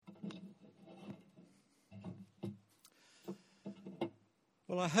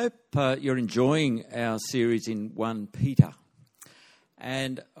Well, I hope you're enjoying our series in 1 Peter.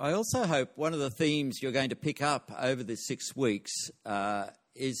 And I also hope one of the themes you're going to pick up over the 6 weeks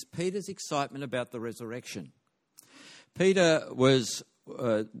is Peter's excitement about the resurrection. Peter was,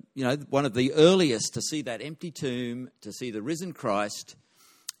 one of the earliest to see that empty tomb, to see the risen Christ,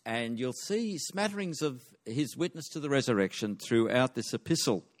 and you'll see smatterings of his witness to the resurrection throughout this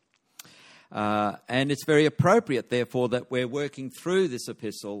epistle. And it's very appropriate, therefore, that we're working through this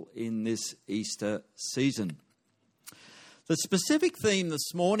epistle in this Easter season. The specific theme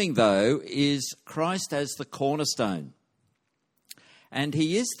this morning, though, is Christ as the cornerstone. And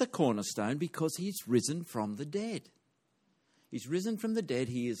he is the cornerstone because he's risen from the dead. He's risen from the dead.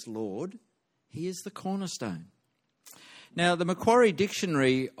 He is Lord. He is the cornerstone. Now, the Macquarie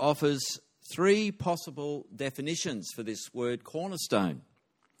Dictionary offers 3 possible definitions for this word cornerstone.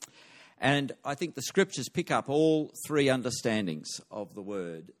 And I think the scriptures pick up all 3 understandings of the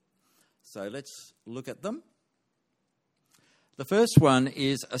word. So let's look at them. The first one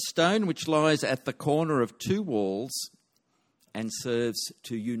is a stone which lies at the corner of 2 walls and serves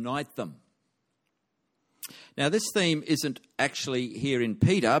to unite them. Now, this theme isn't actually here in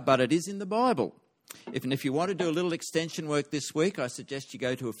Peter, but it is in the Bible. If you want to do a little extension work this week, I suggest you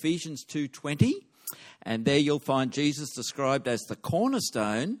go to Ephesians 2:20, and there you'll find Jesus described as the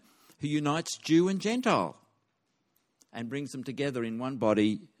cornerstone who unites Jew and Gentile and brings them together in one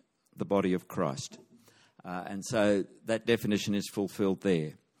body, the body of Christ. And so that definition is fulfilled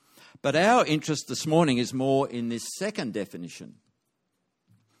there. But our interest this morning is more in this second definition.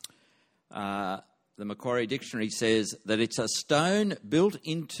 The Macquarie Dictionary says that it's a stone built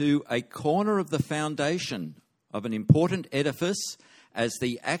into a corner of the foundation of an important edifice as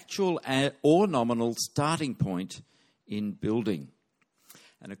the actual or nominal starting point in building.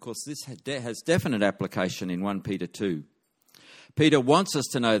 And of course, this has definite application in 1 Peter 2. Peter wants us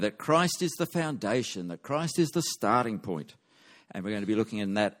to know that Christ is the foundation, that Christ is the starting point. And we're going to be looking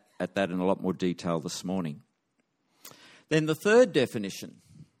at that in a lot more detail this morning. Then the third definition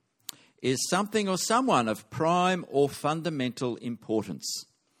is something or someone of prime or fundamental importance.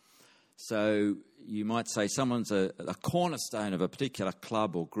 So you might say someone's a cornerstone of a particular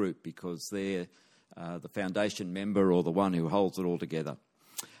club or group because they're the foundation member or the one who holds it all together.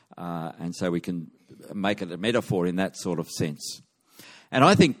 And so we can make it a metaphor in that sort of sense. And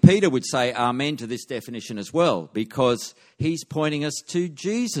I think Peter would say amen to this definition as well, because he's pointing us to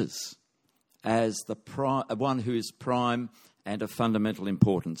Jesus as the one who is prime and of fundamental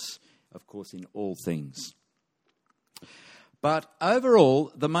importance, of course, in all things. But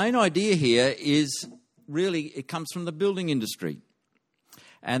overall, the main idea here is really, it comes from the building industry.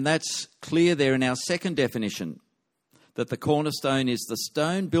 And that's clear there in our second definition, that the cornerstone is the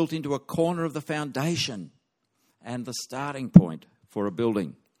stone built into a corner of the foundation and the starting point for a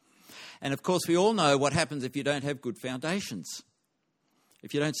building. And of course, we all know what happens if you don't have good foundations,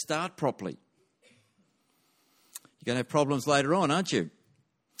 if you don't start properly. You're going to have problems later on, aren't you?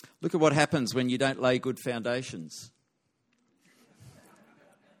 Look at what happens when you don't lay good foundations.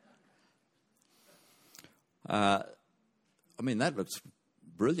 That looks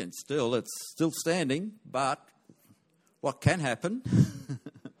brilliant still. It's still standing, but what can happen?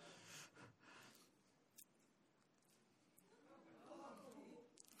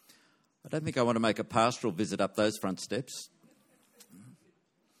 I don't think I want to make a pastoral visit up those front steps.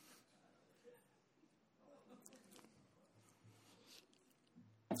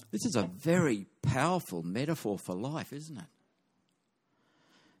 This is a very powerful metaphor for life, isn't it?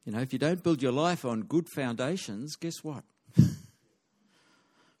 You know, if you don't build your life on good foundations, guess what?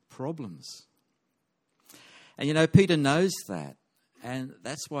 Problems. And, you know, Peter knows that, and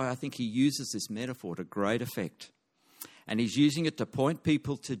that's why I think he uses this metaphor to great effect. And he's using it to point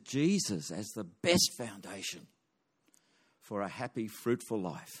people to Jesus as the best foundation for a happy, fruitful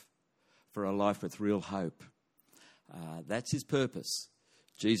life, for a life with real hope. That's his purpose.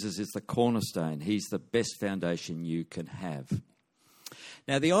 Jesus is the cornerstone. He's the best foundation you can have.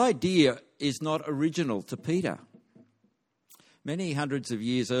 Now, the idea is not original to Peter. Many hundreds of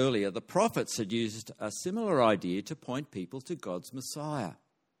years earlier, the prophets had used a similar idea to point people to God's Messiah.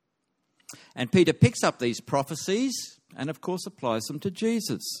 And Peter picks up these prophecies and, of course, applies them to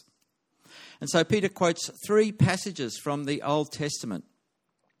Jesus. And so Peter quotes 3 passages from the Old Testament.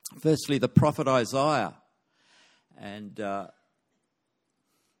 Firstly, the prophet Isaiah. And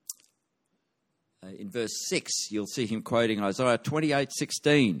in verse 6, you'll see him quoting Isaiah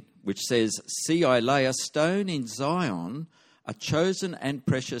 28:16, which says, "See, I lay a stone in Zion, a chosen and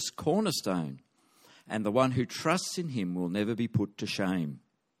precious cornerstone, and the one who trusts in him will never be put to shame."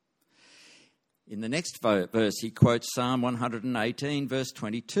 In the next verse, he quotes Psalm 118, verse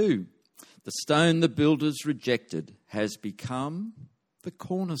 22. The stone the builders rejected has become the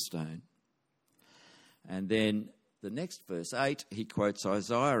cornerstone. And then the next verse, 8, he quotes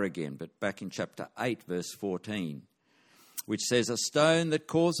Isaiah again, but back in chapter 8, verse 14, which says, a stone that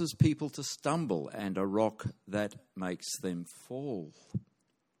causes people to stumble and a rock that makes them fall.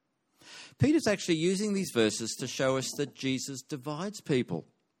 Peter's actually using these verses to show us that Jesus divides people.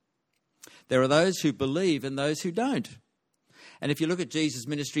 There are those who believe and those who don't. And if you look at Jesus'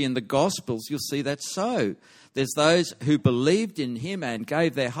 ministry in the Gospels, you'll see that's so. There's those who believed in him and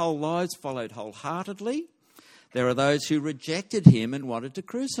gave their whole lives, followed wholeheartedly. There are those who rejected him and wanted to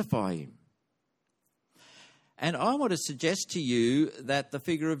crucify him. And I want to suggest to you that the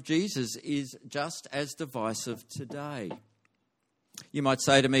figure of Jesus is just as divisive today. You might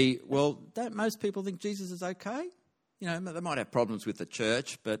say to me, well, don't most people think Jesus is okay? You know, they might have problems with the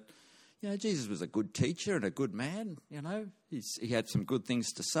church, but, you know, Jesus was a good teacher and a good man, you know. He had some good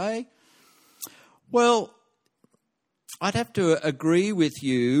things to say. Well, I'd have to agree with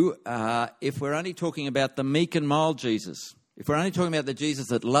you if we're only talking about the meek and mild Jesus. If we're only talking about the Jesus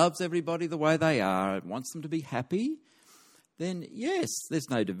that loves everybody the way they are and wants them to be happy, then yes, there's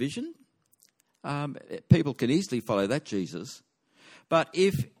no division. People can easily follow that Jesus. But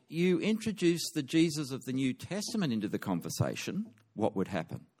if you introduce the Jesus of the New Testament into the conversation, what would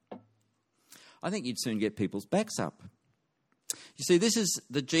happen? I think you'd soon get people's backs up. You see, this is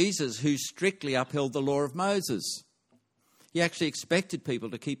the Jesus who strictly upheld the law of Moses. He actually expected people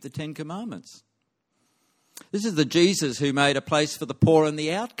to keep the Ten Commandments. This is the Jesus who made a place for the poor and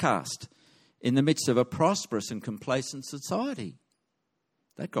the outcast in the midst of a prosperous and complacent society.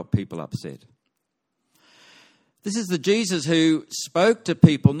 That got people upset. This is the Jesus who spoke to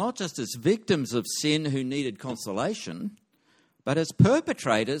people not just as victims of sin who needed consolation, but as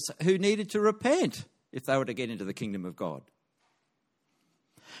perpetrators who needed to repent if they were to get into the kingdom of God.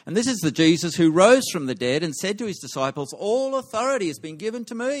 And this is the Jesus who rose from the dead and said to his disciples, all authority has been given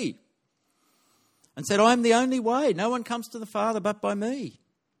to me. And said, I'm the only way. No one comes to the Father but by me.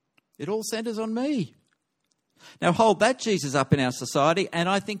 It all centres on me. Now hold that Jesus up in our society and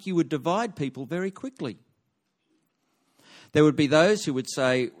I think you would divide people very quickly. There would be those who would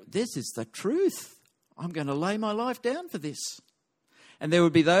say, this is the truth. I'm going to lay my life down for this. And there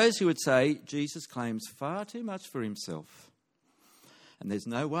would be those who would say, Jesus claims far too much for himself. And there's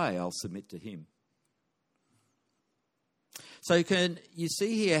no way I'll submit to him. So can you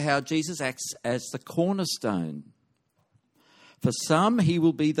see here how Jesus acts as the cornerstone? For some, he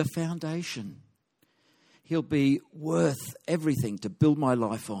will be the foundation. He'll be worth everything to build my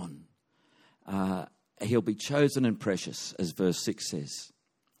life on. He'll be chosen and precious, as verse 6 says.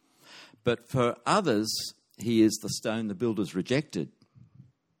 But for others, he is the stone the builders rejected.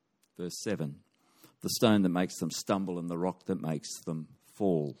 Verse 7, the stone that makes them stumble and the rock that makes them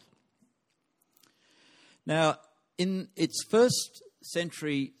fall. Now, in its first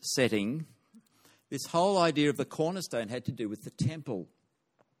century setting, this whole idea of the cornerstone had to do with the temple.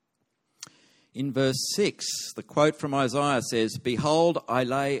 In verse 6, the quote from Isaiah says, behold, I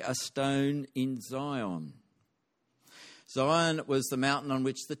lay a stone in Zion. Zion was the mountain on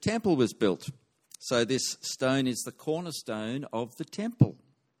which the temple was built. So this stone is the cornerstone of the temple.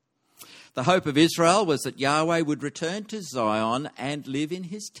 The hope of Israel was that Yahweh would return to Zion and live in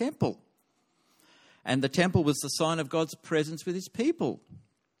his temple. And the temple was the sign of God's presence with his people.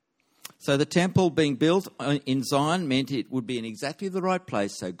 So the temple being built in Zion meant it would be in exactly the right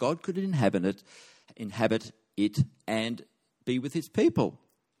place so God could inhabit it and be with his people.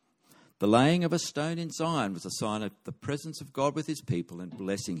 The laying of a stone in Zion was a sign of the presence of God with his people and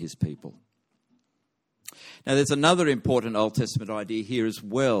blessing his people. Now there's another important Old Testament idea here as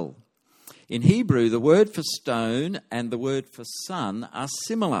well. In Hebrew, the word for stone and the word for son are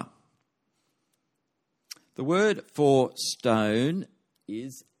similar. The word for stone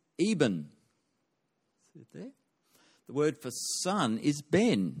is Eben. See it there? The word for son is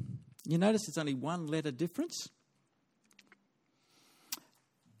Ben. You notice there's only one letter difference?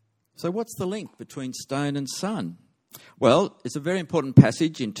 So what's the link between stone and son? Well, it's a very important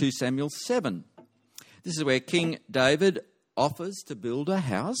passage in 2 Samuel 7. This is where King David offers to build a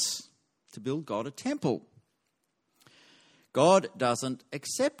house, to build God a temple. God doesn't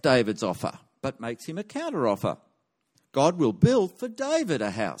accept David's offer, but makes him a counter-offer. God will build for David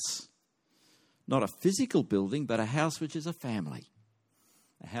a house. Not a physical building, but a house which is a family.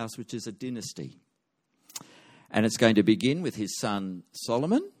 A house which is a dynasty. And it's going to begin with his son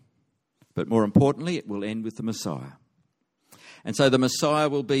Solomon, but more importantly, it will end with the Messiah. And so the Messiah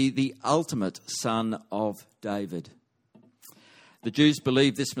will be the ultimate son of David. The Jews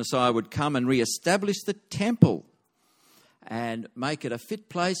believed this Messiah would come and re-establish the temple and make it a fit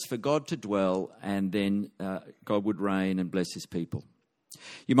place for God to dwell, and then God would reign and bless his people.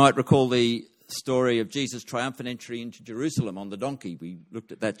 You might recall the story of Jesus' triumphant entry into Jerusalem on the donkey. We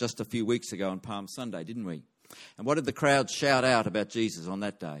looked at that just a few weeks ago on Palm Sunday, didn't we? And what did the crowd shout out about Jesus on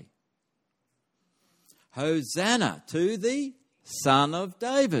that day? Hosanna to the Son of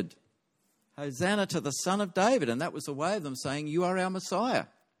David. Hosanna to the Son of David. And that was a way of them saying, you are our Messiah.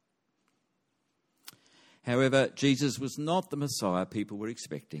 However, Jesus was not the Messiah people were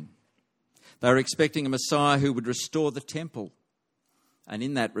expecting. They were expecting a Messiah who would restore the temple, and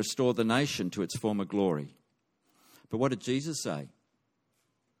in that restore the nation to its former glory. But what did Jesus say?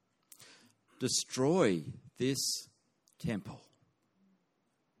 Destroy this temple.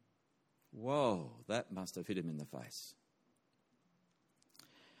 Whoa, that must have hit him in the face.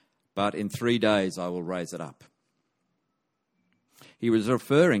 But in 3 days I will raise it up. He was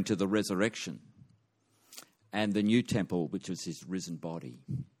referring to the resurrection and the new temple, which was his risen body.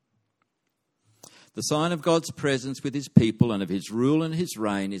 The sign of God's presence with his people and of his rule and his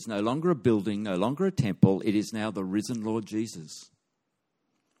reign is no longer a building, no longer a temple. It is now the risen Lord Jesus.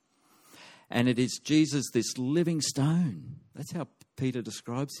 And it is Jesus, this living stone. That's how Peter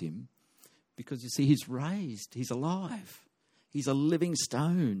describes him. Because you see, he's raised, he's alive. He's a living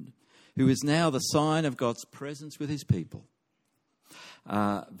stone who is now the sign of God's presence with his people.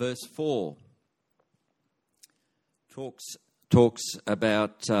 Verse 4 talks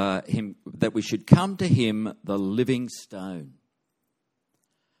about him, that we should come to him, the living stone.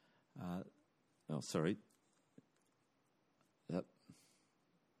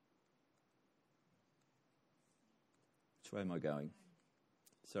 Which way am I going?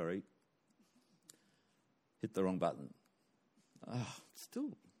 Sorry. Hit the wrong button.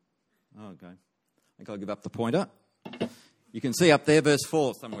 Okay. I think I'll give up the pointer. You can see up there, verse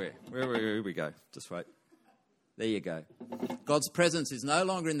 4 somewhere. Where we go? Just wait. There you go. God's presence is no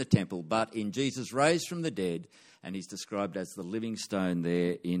longer in the temple, but in Jesus raised from the dead, and he's described as the living stone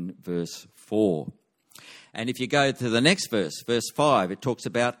there in verse 4. And if you go to the next verse, verse 5, it talks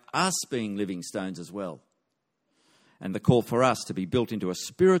about us being living stones as well. And the call for us to be built into a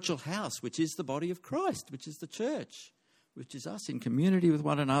spiritual house, which is the body of Christ, which is the church, which is us in community with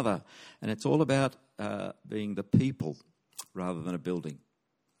one another. And it's all about being the people rather than a building.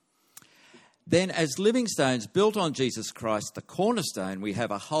 Then as living stones built on Jesus Christ, the cornerstone, we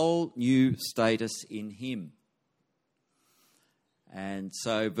have a whole new status in him. And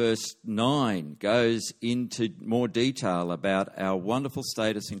so verse 9 goes into more detail about our wonderful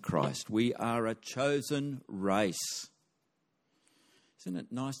status in Christ. We are a chosen race. Isn't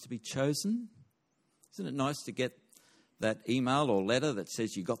it nice to be chosen? Isn't it nice to get that email or letter that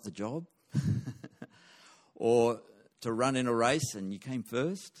says you got the job? Or to run in a race and you came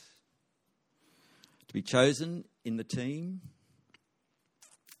first? To be chosen in the team?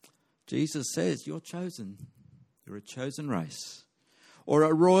 Jesus says you're chosen. You're a chosen race. Or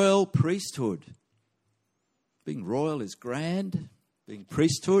a royal priesthood. Being royal is grand. Being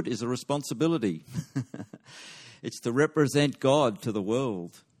priesthood is a responsibility. It's to represent God to the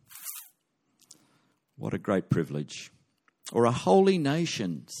world. What a great privilege. Or a holy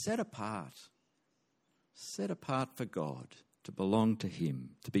nation set apart for God, to belong to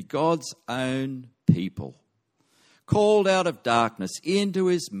him, to be God's own people, called out of darkness into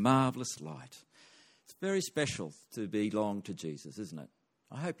his marvellous light. It's very special to belong to Jesus, isn't it?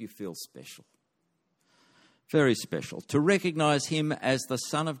 I hope you feel special. Very special. To recognise him as the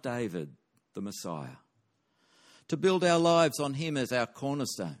Son of David, the Messiah. To build our lives on him as our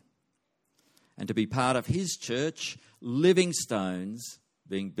cornerstone. And to be part of his church, living stones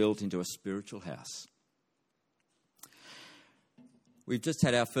being built into a spiritual house. We've just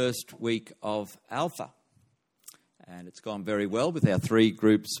had our first week of Alpha. And it's gone very well with our 3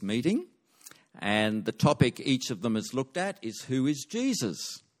 groups meeting. And the topic each of them has looked at is, who is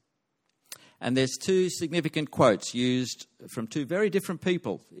Jesus? And there's 2 significant quotes used from 2 very different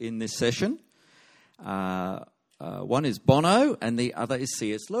people in this session. One is Bono and the other is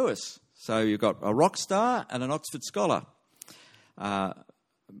C.S. Lewis. So you've got a rock star and an Oxford scholar.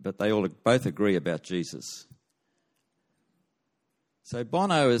 But they all both agree about Jesus. So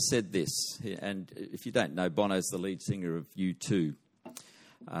Bono has said this, and if you don't know, Bono's the lead singer of U2.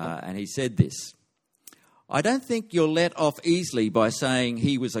 And he said this: I don't think you're let off easily by saying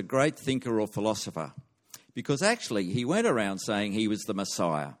he was a great thinker or philosopher, because actually he went around saying he was the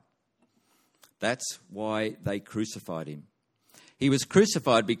Messiah. That's why they crucified him. He was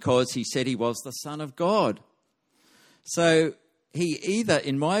crucified because he said he was the Son of God. So he either,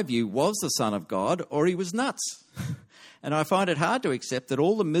 in my view, was the Son of God or he was nuts. And I find it hard to accept that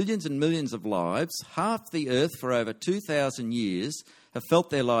all the millions and millions of lives, half the earth for over 2,000 years, have felt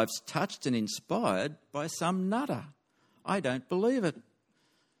their lives touched and inspired by some nutter. I don't believe it.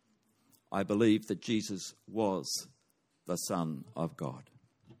 I believe that Jesus was the Son of God.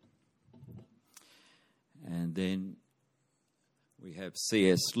 And then we have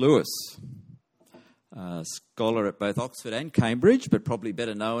C.S. Lewis, a scholar at both Oxford and Cambridge, but probably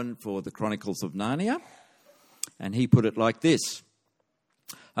better known for the Chronicles of Narnia. And he put it like this: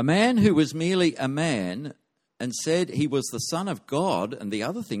 a man who was merely a man and said he was the Son of God and the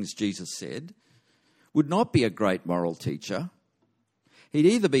other things Jesus said would not be a great moral teacher. He'd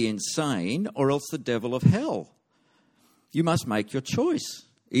either be insane or else the devil of hell. You must make your choice.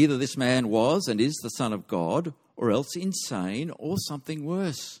 Either this man was and is the Son of God, or else insane or something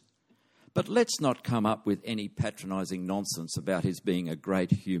worse. But let's not come up with any patronising nonsense about his being a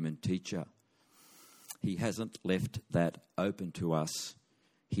great human teacher. He hasn't left that open to us.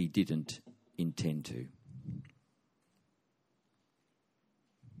 He didn't intend to.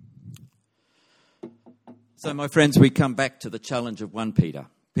 So, my friends, we come back to the challenge of 1 Peter.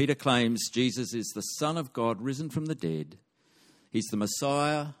 Peter claims Jesus is the Son of God risen from the dead. He's the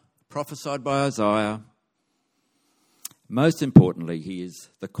Messiah, prophesied by Isaiah. Most importantly, he is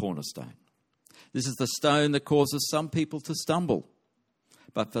the cornerstone. This is the stone that causes some people to stumble.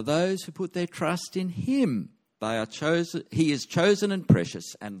 But for those who put their trust in him, he is chosen and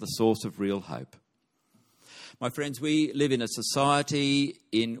precious and the source of real hope. My friends, we live in a society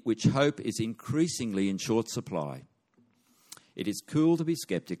in which hope is increasingly in short supply. It is cool to be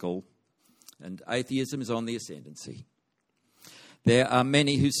sceptical, and atheism is on the ascendancy. There are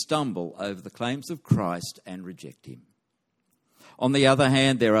many who stumble over the claims of Christ and reject him. On the other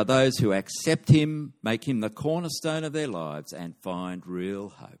hand, there are those who accept him, make him the cornerstone of their lives, and find real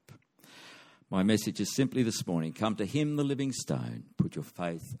hope. My message is simply this morning: come to him, the living stone. Put your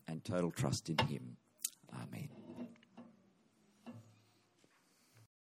faith and total trust in him.